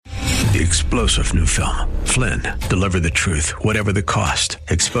The explosive new film, Flynn, deliver the truth, whatever the cost.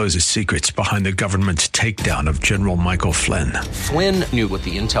 Exposes secrets behind the government's takedown of General Michael Flynn. Flynn knew what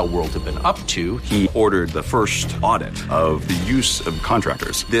the intel world had been up to. He ordered the first audit of the use of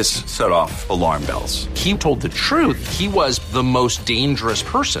contractors. This set off alarm bells. He told the truth. He was the most dangerous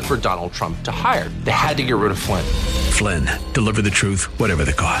person for Donald Trump to hire. They had to get rid of Flynn. Flynn, deliver the truth, whatever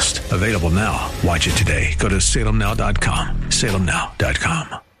the cost. Available now. Watch it today. Go to salemnow.com.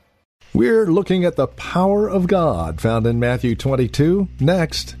 salemnow.com. We're looking at the power of God found in Matthew 22,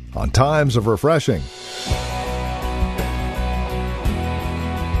 next on Times of Refreshing.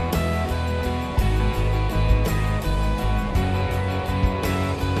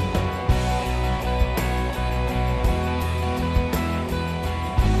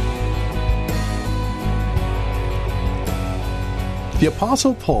 The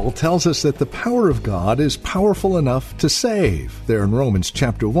Apostle Paul tells us that the power of God is powerful enough to save. There in Romans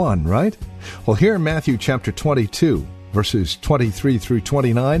chapter 1, right? Well, here in Matthew chapter 22, verses 23 through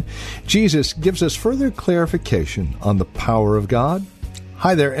 29, Jesus gives us further clarification on the power of God.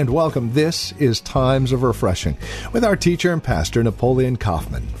 Hi there and welcome. This is Times of Refreshing with our teacher and pastor Napoleon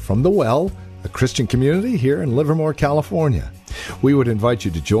Kaufman from The Well, a Christian community here in Livermore, California. We would invite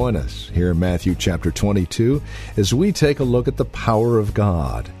you to join us here in Matthew chapter 22 as we take a look at the power of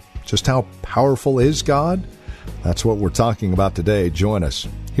God. Just how powerful is God? That's what we're talking about today. Join us.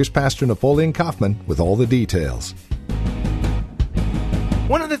 Here's Pastor Napoleon Kaufman with all the details.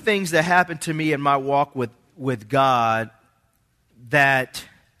 One of the things that happened to me in my walk with God that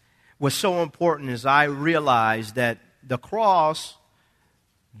was so important is I realized that the cross,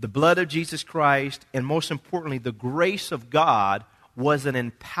 the blood of Jesus Christ, and most importantly, the grace of God was an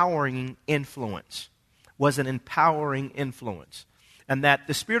empowering influence. And that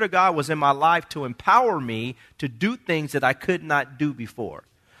the Spirit of God was in my life to empower me to do things that I could not do before.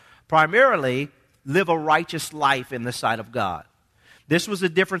 Primarily, live a righteous life in the sight of God. This was the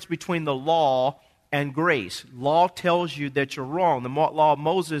difference between the law and grace. Law tells you that you're wrong. The law of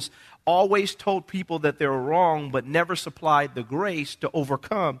Moses always told people that they were wrong, but never supplied the grace to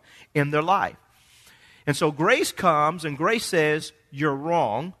overcome in their life. And so grace comes, and grace says, you're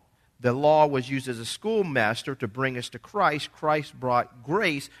wrong. The law was used as a schoolmaster to bring us to Christ. Christ brought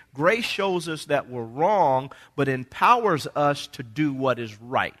grace. Grace shows us that we're wrong, but empowers us to do what is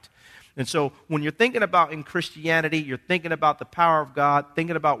right. And so when you're thinking about in Christianity, you're thinking about the power of God,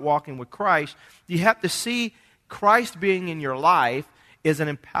 thinking about walking with Christ, you have to see Christ being in your life is an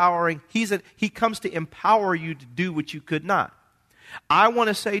empowering, he comes to empower you to do what you could not. I want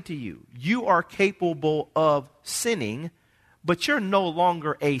to say to you, you are capable of sinning, but you're no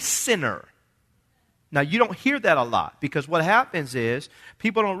longer a sinner. Now, you don't hear that a lot because what happens is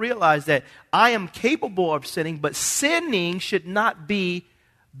people don't realize that I am capable of sinning, but sinning should not be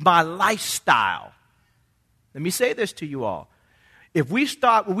my lifestyle. Let me say this to you all. If we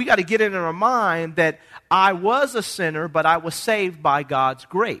stop, we got to get it in our mind that I was a sinner, but I was saved by God's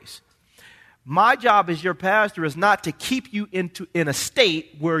grace. My job as your pastor is not to keep you in a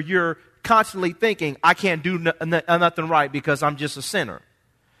state where you're constantly thinking, I can't do nothing right because I'm just a sinner.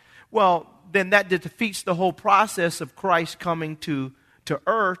 Well, then that defeats the whole process of Christ coming to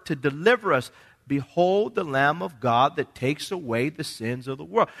earth to deliver us. Behold the Lamb of God that takes away the sins of the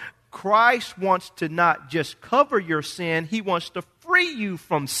world. Christ wants to not just cover your sin, he wants to free you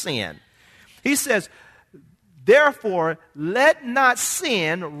from sin. He says, therefore, let not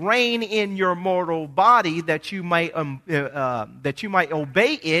sin reign in your mortal body that you might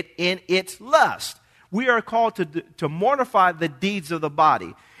obey it in its lust. We are called to mortify the deeds of the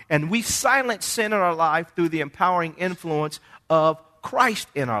body. And we silence sin in our life through the empowering influence of Christ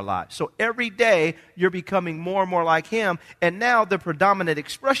in our lives. So every day you're becoming more and more like him, and now the predominant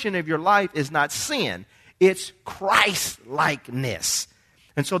expression of your life is not sin, it's Christ-likeness.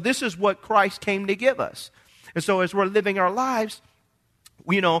 And so this is what Christ came to give us. And so as we're living our lives,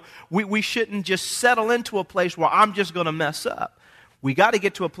 we shouldn't just settle into a place where I'm just going to mess up. We got to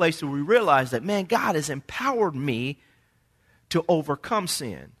get to a place where we realize that, man, God has empowered me to overcome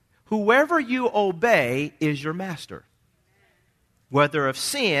sin. Whoever you obey is your master. Whether of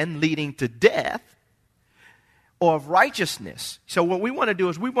sin leading to death or of righteousness. So what we want to do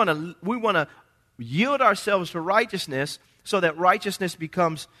is we want to yield ourselves to righteousness so that righteousness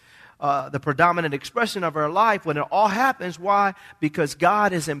becomes the predominant expression of our life when it all happens. Why? Because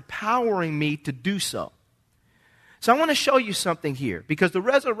God is empowering me to do so. So I want to show you something here because the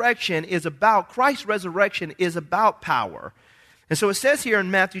resurrection is about, Christ's resurrection is about power. And so it says here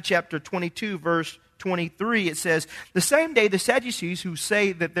in Matthew chapter 22, verse 23, it says, the same day the Sadducees who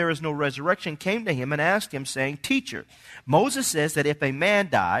say that there is no resurrection came to him and asked him, saying, Teacher, Moses says that if a man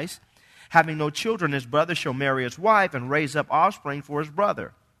dies Having no children, his brother shall marry his wife and raise up offspring for his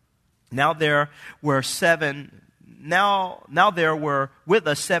brother. Now there were with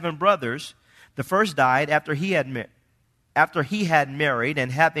us 7 brothers. The first died after he had married,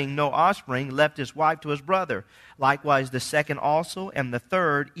 and having no offspring, left his wife to his brother. Likewise the second also, and the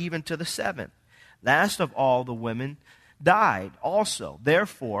third even to the 7th. Last of all the women died also.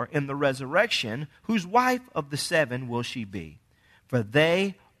 Therefore, in the resurrection, whose wife of the 7 will she be? For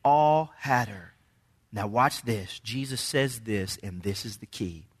they all had her. Now watch this. Jesus says this, and this is the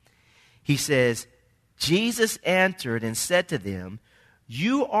key. He says, Jesus answered and said to them,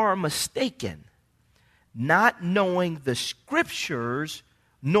 you are mistaken, not knowing the Scriptures,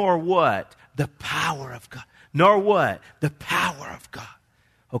 nor what? The power of God. Nor what? The power of God.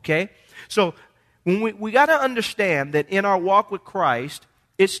 Okay? So, when we got to understand that in our walk with Christ,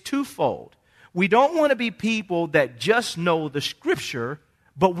 it's twofold. We don't want to be people that just know the Scripture,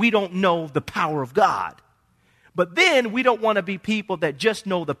 but we don't know the power of God. But then we don't want to be people that just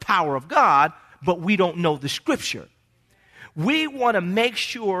know the power of God, but we don't know the Scripture. We want to make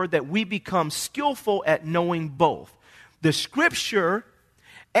sure that we become skillful at knowing both the Scripture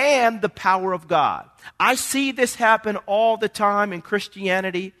and the power of God. I see this happen all the time in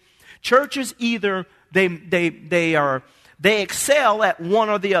Christianity. Churches either they excel at one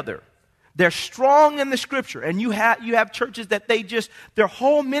or the other. They're strong in the Scripture, and you have churches that their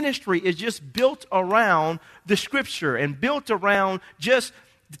whole ministry is just built around the Scripture and built around just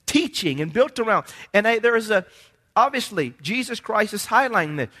teaching and built around. And obviously, Jesus Christ is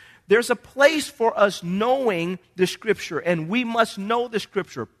highlighting this. There's a place for us knowing the Scripture, and we must know the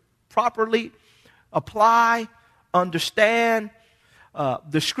Scripture properly, apply, understand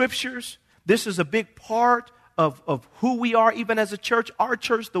the Scriptures. This is a big part of who we are even as a church. Our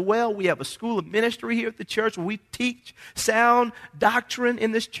church, The Well, we have a school of ministry here at the church where we teach sound doctrine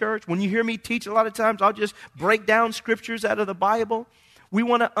in this church. When you hear me teach, a lot of times I'll just break down Scriptures out of the Bible. We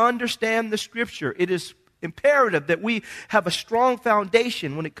want to understand the Scripture. It is imperative that we have a strong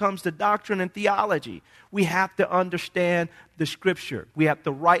foundation when it comes to doctrine and theology. We have to understand the Scripture. We have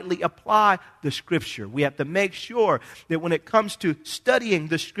to rightly apply the Scripture. We have to make sure that when it comes to studying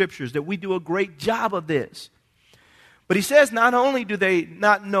the Scriptures, that we do a great job of this. But he says not only do they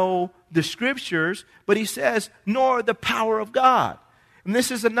not know the Scriptures, but he says, nor the power of God. And this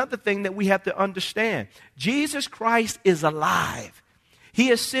is another thing that we have to understand. Jesus Christ is alive. He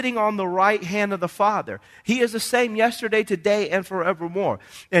is sitting on the right hand of the Father. He is the same yesterday, today, and forevermore.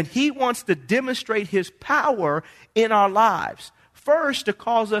 And he wants to demonstrate his power in our lives. First, to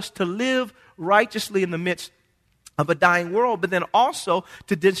cause us to live righteously in the midst of a dying world, but then also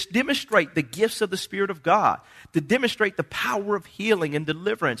to demonstrate the gifts of the Spirit of God, to demonstrate the power of healing and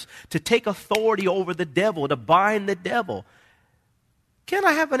deliverance, to take authority over the devil, to bind the devil. Can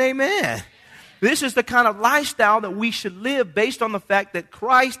I have an amen? This is the kind of lifestyle that we should live based on the fact that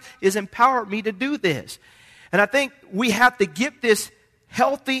Christ has empowered me to do this. And I think we have to get this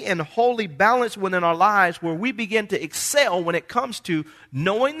healthy and holy balance within our lives where we begin to excel when it comes to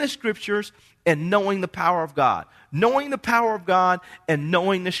knowing the Scriptures and knowing the power of God. Knowing the power of God and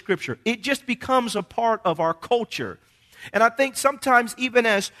knowing the Scripture. It just becomes a part of our culture. And I think sometimes even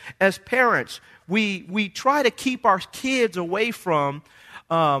as parents, we try to keep our kids away from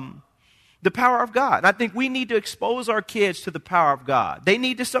the power of God. I think we need to expose our kids to the power of God. They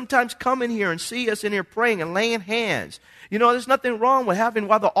need to sometimes come in here and see us in here praying and laying hands. You know, there's nothing wrong with having,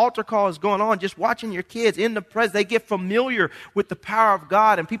 while the altar call is going on, just watching your kids in the presence. They get familiar with the power of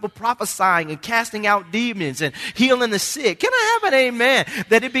God and people prophesying and casting out demons and healing the sick. Can I have an amen?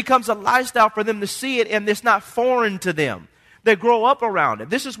 That it becomes a lifestyle for them to see it and it's not foreign to them. They grow up around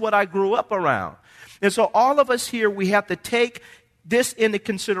it. This is what I grew up around. And so all of us here, we have to take this into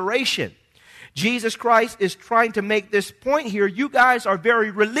consideration. Jesus Christ is trying to make this point here. You guys are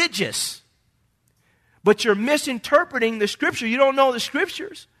very religious, but you're misinterpreting the Scripture. You don't know the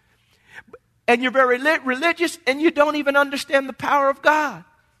Scriptures. And you're very religious, and you don't even understand the power of God,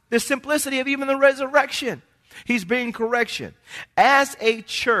 the simplicity of even the resurrection. He's being correction. As a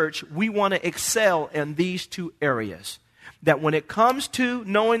church, we want to excel in these two areas. That when it comes to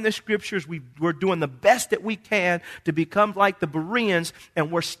knowing the Scriptures, we're doing the best that we can to become like the Bereans,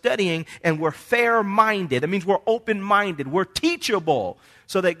 and we're studying and we're fair-minded. That means we're open-minded. We're teachable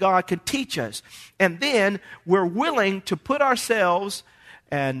so that God can teach us. And then we're willing to put ourselves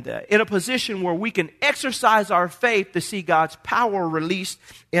and in a position where we can exercise our faith to see God's power released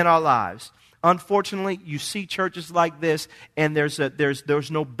in our lives. Unfortunately, you see churches like this, and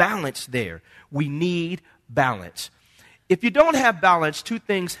there's no balance there. We need balance. If you don't have balance, two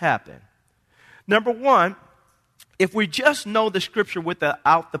things happen. Number one, if we just know the Scripture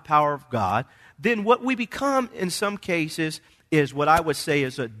without the power of God, then what we become in some cases is what I would say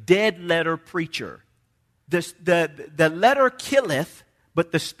is a dead letter preacher. The letter killeth,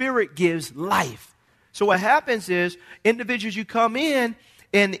 but the Spirit gives life. So what happens is individuals, you come in,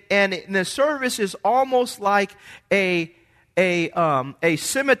 and the service is almost like a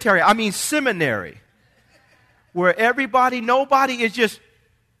seminary, where nobody is just,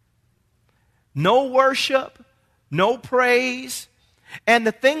 no worship, no praise. And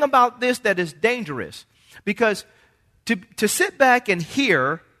the thing about this that is dangerous, because to sit back and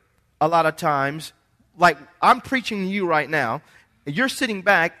hear a lot of times, like I'm preaching to you right now, and you're sitting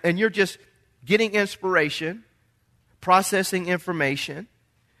back and you're just getting inspiration, processing information.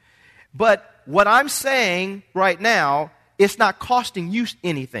 But what I'm saying right now, it's not costing you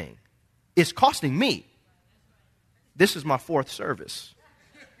anything. It's costing me. This is my fourth service.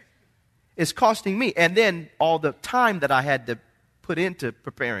 It's costing me. And then all the time that I had to put into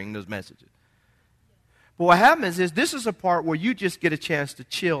preparing those messages. But what happens is this is a part where you just get a chance to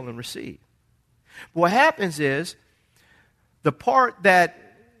chill and receive. But what happens is the part that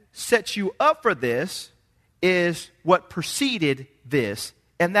sets you up for this is what preceded this,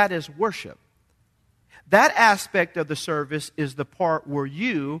 and that is worship. That aspect of the service is the part where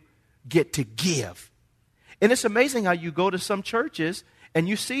you get to give. And it's amazing how you go to some churches and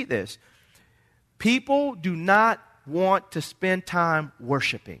you see this. People do not want to spend time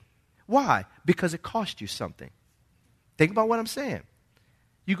worshiping. Why? Because it costs you something. Think about what I'm saying.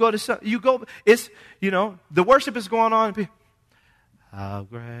 The worship is going on. And people, how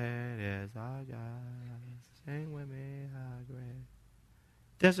great is our God? Sing with me, how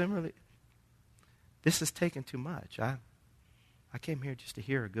great. This is taking too much. I came here just to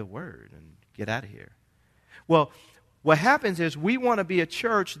hear a good word and get out of here. Well, what happens is we want to be a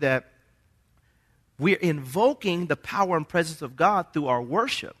church that we're invoking the power and presence of God through our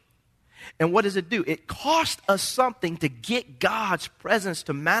worship. And what does it do? It costs us something to get God's presence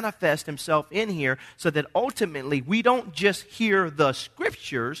to manifest himself in here so that ultimately we don't just hear the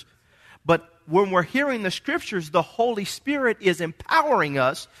Scriptures, but when we're hearing the Scriptures, the Holy Spirit is empowering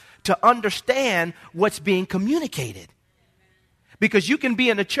us to understand what's being communicated. Because you can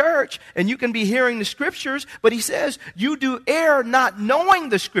be in a church and you can be hearing the Scriptures, but he says you do err not knowing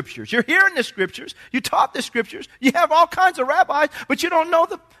the Scriptures. You're hearing the Scriptures, you taught the Scriptures, you have all kinds of rabbis, but you don't know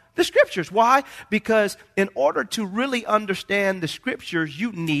the Scriptures. Why? Because in order to really understand the Scriptures,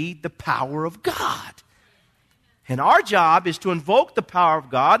 you need the power of God. And our job is to invoke the power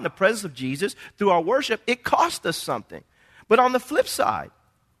of God in the presence of Jesus through our worship. It costs us something. But on the flip side,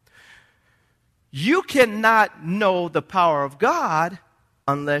 you cannot know the power of God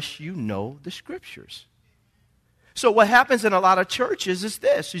unless you know the Scriptures. So what happens in a lot of churches is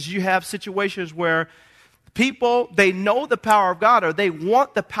this, is you have situations where people, they know the power of God or they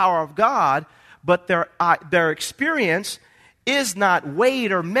want the power of God, but their experience is not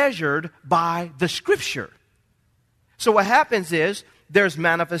weighed or measured by the Scripture. So what happens is there's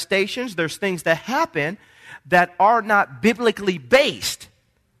manifestations, there's things that happen that are not biblically based.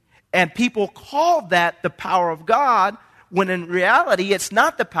 And people call that the power of God, when in reality it's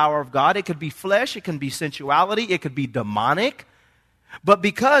not the power of God. It could be flesh, it can be sensuality, it could be demonic. But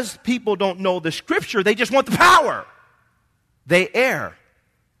because people don't know the Scripture, they just want the power. They err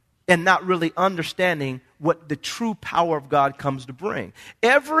in not really understanding what the true power of God comes to bring.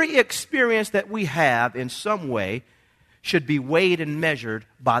 Every experience that we have in some way should be weighed and measured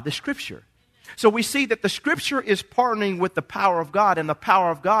by the Scripture. So we see that the Scripture is partnering with the power of God, and the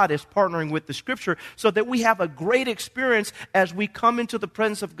power of God is partnering with the Scripture, so that we have a great experience as we come into the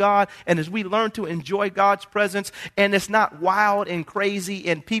presence of God and as we learn to enjoy God's presence. And it's not wild and crazy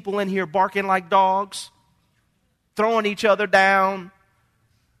and people in here barking like dogs, throwing each other down.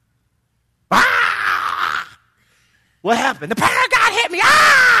 Ah! What happened? The power of God hit me.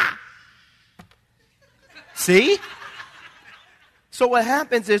 Ah! See? So what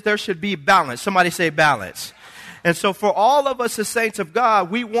happens is there should be balance. Somebody say balance. And so for all of us as saints of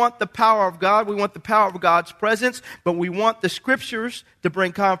God, we want the power of God. We want the power of God's presence, but we want the Scriptures to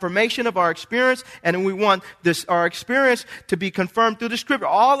bring confirmation of our experience, and we want our experience to be confirmed through the Scripture.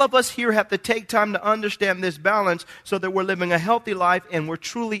 All of us here have to take time to understand this balance so that we're living a healthy life and we're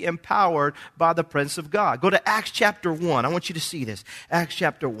truly empowered by the presence of God. Go to Acts chapter 1. I want you to see this. Acts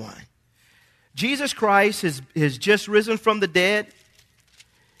chapter 1. Jesus Christ has just risen from the dead.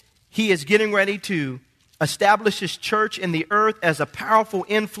 He is getting ready to establish his church in the earth as a powerful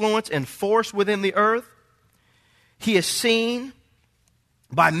influence and force within the earth. He is seen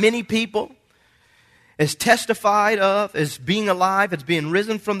by many people, is testified of as being alive, as being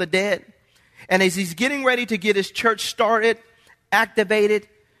risen from the dead. And as he's getting ready to get his church started, activated,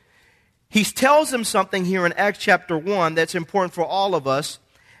 he tells them something here in Acts chapter 1 that's important for all of us,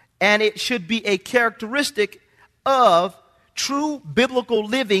 and it should be a characteristic of true biblical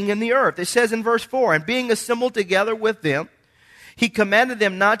living in the earth. It says in verse 4, and being assembled together with them, he commanded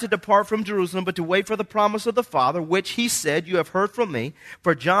them not to depart from Jerusalem, but to wait for the promise of the Father, which he said, you have heard from me.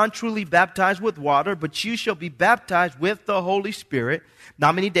 For John truly baptized with water, but you shall be baptized with the Holy Spirit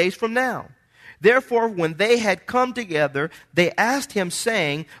not many days from now. Therefore, when they had come together, they asked him,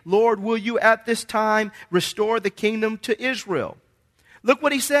 saying, Lord, will you at this time restore the kingdom to Israel? Look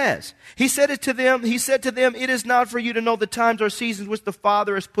what he says. He said to them, it is not for you to know the times or seasons which the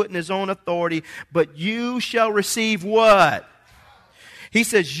Father has put in his own authority, but you shall receive what? He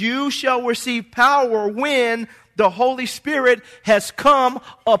says, you shall receive power when the Holy Spirit has come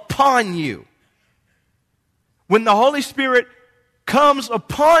upon you. When the Holy Spirit comes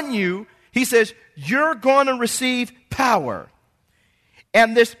upon you, he says, you're going to receive power.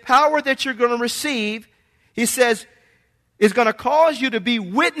 And this power that you're going to receive, he says, is going to cause you to be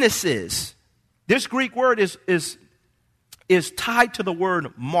witnesses. This Greek word is tied to the word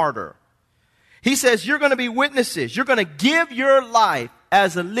martyr. He says, you're going to be witnesses. You're going to give your life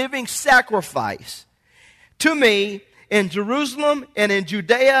as a living sacrifice to me in Jerusalem and in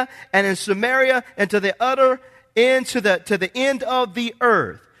Judea and in Samaria and to the end of the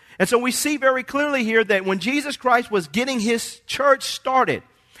earth. And so we see very clearly here that when Jesus Christ was getting his church started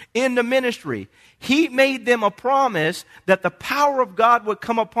in the ministry, he made them a promise that the power of God would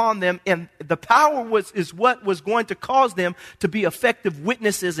come upon them, and the power is what was going to cause them to be effective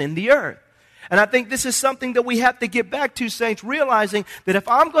witnesses in the earth. And I think this is something that we have to get back to, saints, realizing that if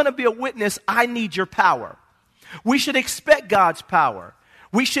I'm going to be a witness, I need your power. We should expect God's power.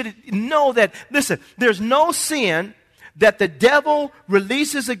 We should know that, listen, there's no sin that the devil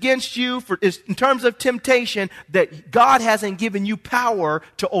releases against you in terms of temptation that God hasn't given you power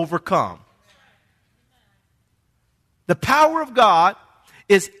to overcome. The power of God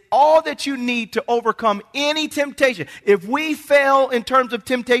is all that you need to overcome any temptation. If we fail in terms of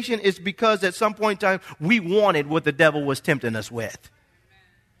temptation, it's because at some point in time we wanted what the devil was tempting us with.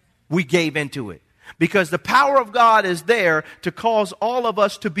 We gave into it. Because the power of God is there to cause all of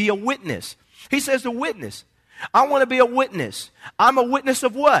us to be a witness. He says a witness. I want to be a witness. I'm a witness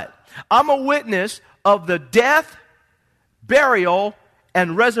of what? I'm a witness of the death, burial,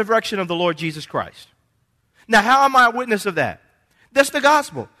 and resurrection of the Lord Jesus Christ. Now, how am I a witness of that? That's the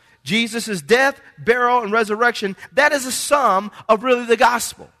gospel. Jesus' death, burial, and resurrection, that is a sum of really the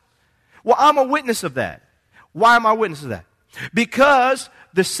gospel. Well, I'm a witness of that. Why am I a witness of that? Because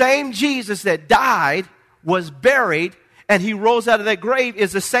the same Jesus that died, was buried, and he rose out of that grave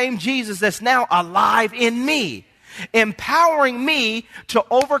is the same Jesus that's now alive in me, empowering me to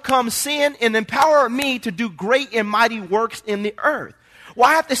overcome sin and empower me to do great and mighty works in the earth. Well,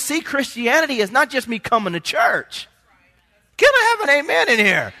 I have to see Christianity as not just me coming to church. Can I have an amen in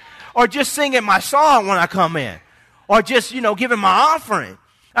here? Or just singing my song when I come in. Or just, giving my offering.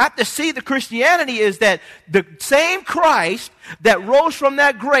 I have to see the Christianity is that the same Christ that rose from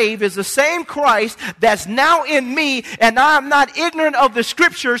that grave is the same Christ that's now in me, and I am not ignorant of the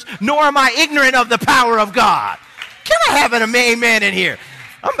scriptures, nor am I ignorant of the power of God. Can I have an amen in here?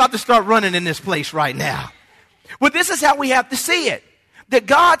 I'm about to start running in this place right now. Well, this is how we have to see it. That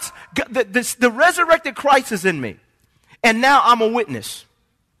the resurrected Christ is in me. And now I'm a witness.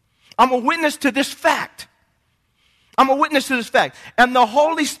 I'm a witness to this fact. I'm a witness to this fact. And the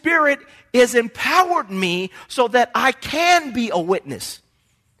Holy Spirit has empowered me so that I can be a witness.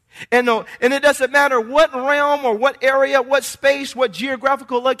 And it doesn't matter what realm or what area, what space, what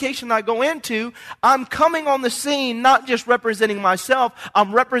geographical location I go into, I'm coming on the scene not just representing myself,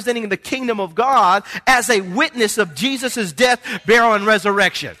 I'm representing the kingdom of God as a witness of Jesus' death, burial, and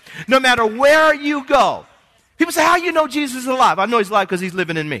resurrection. No matter where you go. People say, how do you know Jesus is alive? I know he's alive because he's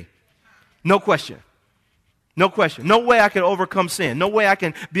living in me. No question. No question. No way I can overcome sin. No way I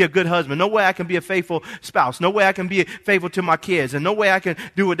can be a good husband. No way I can be a faithful spouse. No way I can be faithful to my kids. And no way I can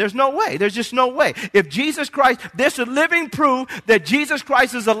do it. There's no way. There's just no way. If Jesus Christ, there's a living proof that Jesus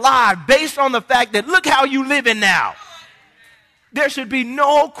Christ is alive based on the fact that look how you living now. There should be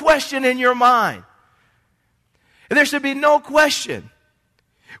no question in your mind. And there should be no question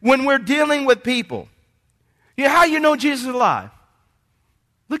when we're dealing with people. How you know Jesus is alive?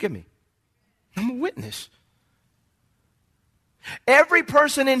 Look at me. I'm a witness. Every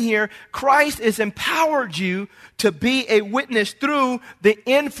person in here, Christ has empowered you to be a witness through the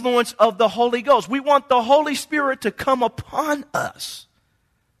influence of the Holy Ghost. We want the Holy Spirit to come upon us.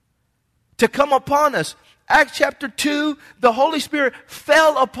 To come upon us Acts chapter 2, the Holy Spirit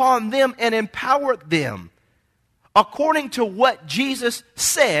fell upon them and empowered them. According to what Jesus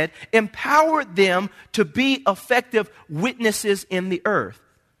said, empowered them to be effective witnesses in the earth.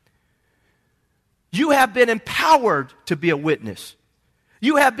 You have been empowered to be a witness.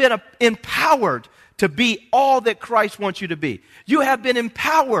 You have been empowered to be all that Christ wants you to be. You have been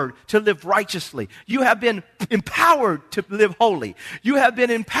empowered to live righteously. You have been empowered to live holy. You have been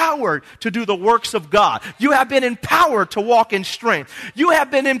empowered to do the works of God. You have been empowered to walk in strength. You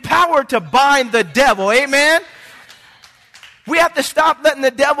have been empowered to bind the devil. Amen? We have to stop letting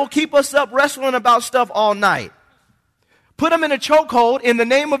the devil keep us up wrestling about stuff all night. Put him in a chokehold in the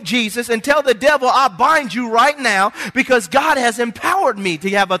name of Jesus and tell the devil, I bind you right now because God has empowered me to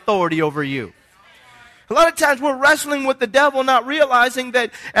have authority over you. A lot of times we're wrestling with the devil, not realizing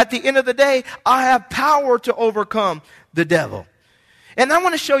that at the end of the day, I have power to overcome the devil. And I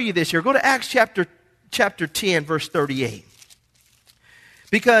want to show you this here. Go to Acts chapter 10, verse 38.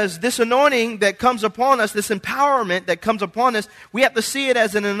 Because this anointing that comes upon us, this empowerment that comes upon us, we have to see it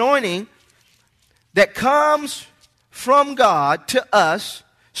as an anointing that comes from God to us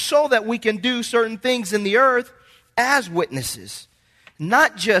so that we can do certain things in the earth as witnesses.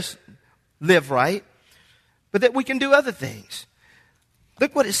 Not just live right, but that we can do other things.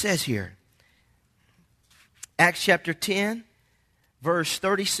 Look what it says here. Acts chapter 10, verse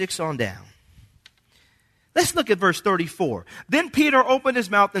 36 on down. Let's look at verse 34. Then Peter opened his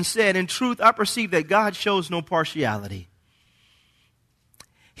mouth and said, in truth, I perceive that God shows no partiality.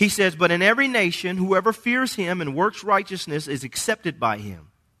 He says, but in every nation, whoever fears him and works righteousness is accepted by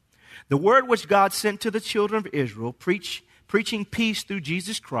him. The word which God sent to the children of Israel, preaching peace through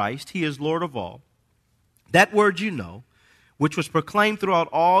Jesus Christ, he is Lord of all. That word you know, which was proclaimed throughout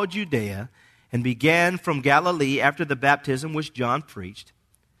all Judea and began from Galilee after the baptism which John preached.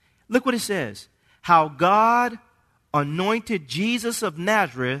 Look what it says. How God anointed Jesus of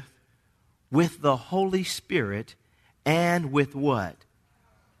Nazareth with the Holy Spirit and with what?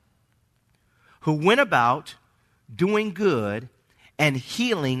 Who went about doing good and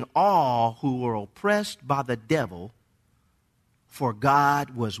healing all who were oppressed by the devil, for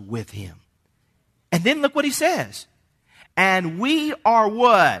God was with him. And then look what he says. And we are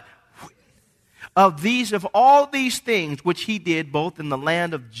what? Of all these things which he did both in the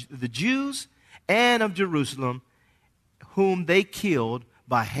land of the Jews and of Jerusalem, whom they killed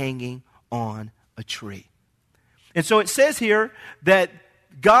by hanging on a tree. And so it says here that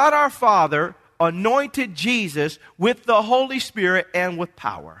God our Father anointed Jesus with the Holy Spirit and with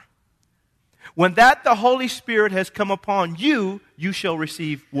power. When the Holy Spirit has come upon you, you shall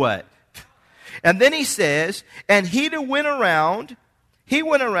receive what? And then he says, and he went around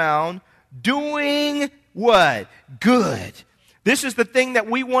doing what? Good. This is the thing that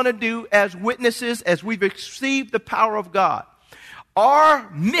we want to do as witnesses as we've received the power of God.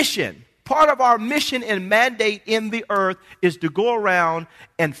 Our mission, part of our mission and mandate in the earth is to go around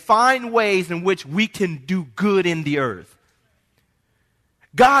and find ways in which we can do good in the earth.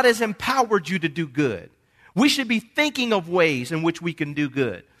 God has empowered you to do good. We should be thinking of ways in which we can do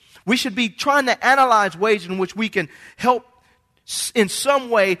good. We should be trying to analyze ways in which we can help in some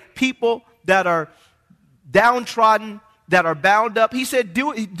way people that are downtrodden, that are bound up. He said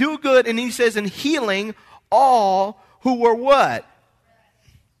do good, and he says in healing all who were what?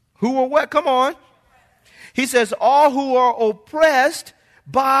 Who were what? Come on. He says all who are oppressed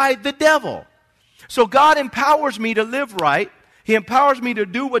by the devil. So God empowers me to live right. He empowers me to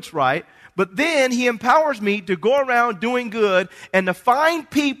do what's right. But then he empowers me to go around doing good and to find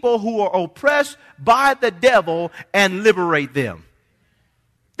people who are oppressed by the devil and liberate them.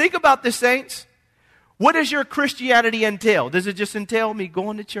 Think about this, saints. What does your Christianity entail? Does it just entail me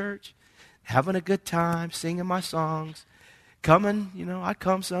going to church, having a good time, singing my songs, coming, I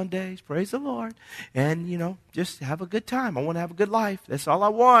come Sundays, praise the Lord, and, just have a good time. I want to have a good life. That's all I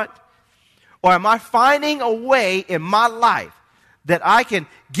want. Or am I finding a way in my life that I can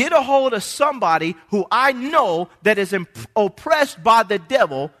get a hold of somebody who I know that is oppressed by the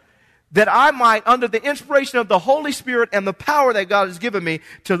devil, that I might, under the inspiration of the Holy Spirit and the power that God has given me,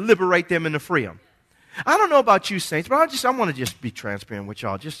 to liberate them and to free them? I don't know about you, saints, but I want to just be transparent with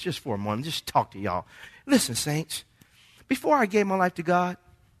y'all just for a moment, just talk to y'all. Listen, saints, before I gave my life to God,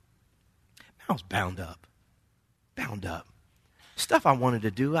 I was bound up. Stuff I wanted to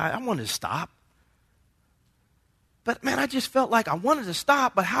do, I wanted to stop. But man, I just felt like I wanted to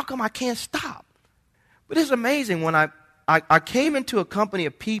stop, but how come I can't stop? But it's amazing when I came into a company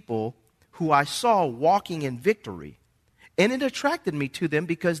of people who I saw walking in victory, and it attracted me to them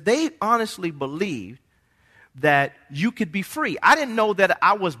because they honestly believed that you could be free. I didn't know that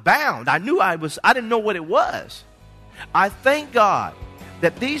I was bound. I didn't know what it was. I thank God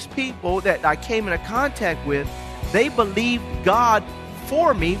that these people that I came into contact with, they believed God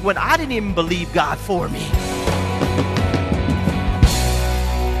for me when I didn't even believe God for me.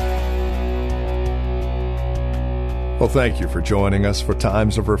 Well, thank you for joining us for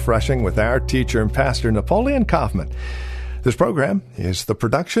Times of Refreshing with our teacher and pastor, Napoleon Kaufman. This program is the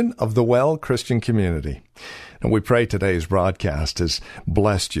production of the Well Christian Community. And we pray today's broadcast has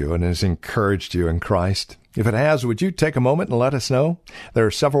blessed you and has encouraged you in Christ. If it has, would you take a moment and let us know? There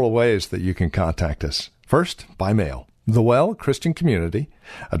are several ways that you can contact us. First, by mail. The Well Christian Community.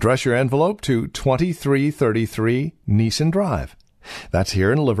 Address your envelope to 2333 Neeson Drive. That's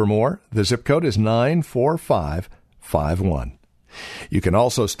here in Livermore. The zip code is 94551. You can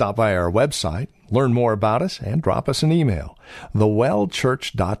also stop by our website, learn more about us, and drop us an email,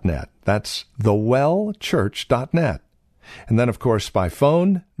 thewellchurch.net. That's thewellchurch.net. And then, of course, by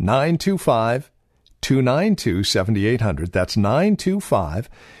phone, 925-292-7800. That's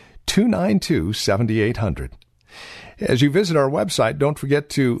 925-292-7800. As you visit our website, don't forget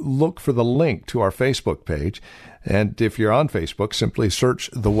to look for the link to our Facebook page. And if you're on Facebook, simply search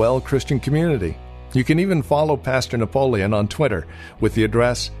The Well Christian Community. You can even follow Pastor Napoleon on Twitter with the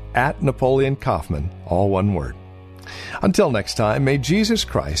address @Napoleon Kaufman, all one word. Until next time, may Jesus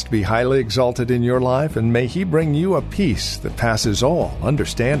Christ be highly exalted in your life, and may He bring you a peace that passes all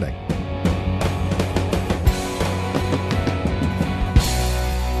understanding.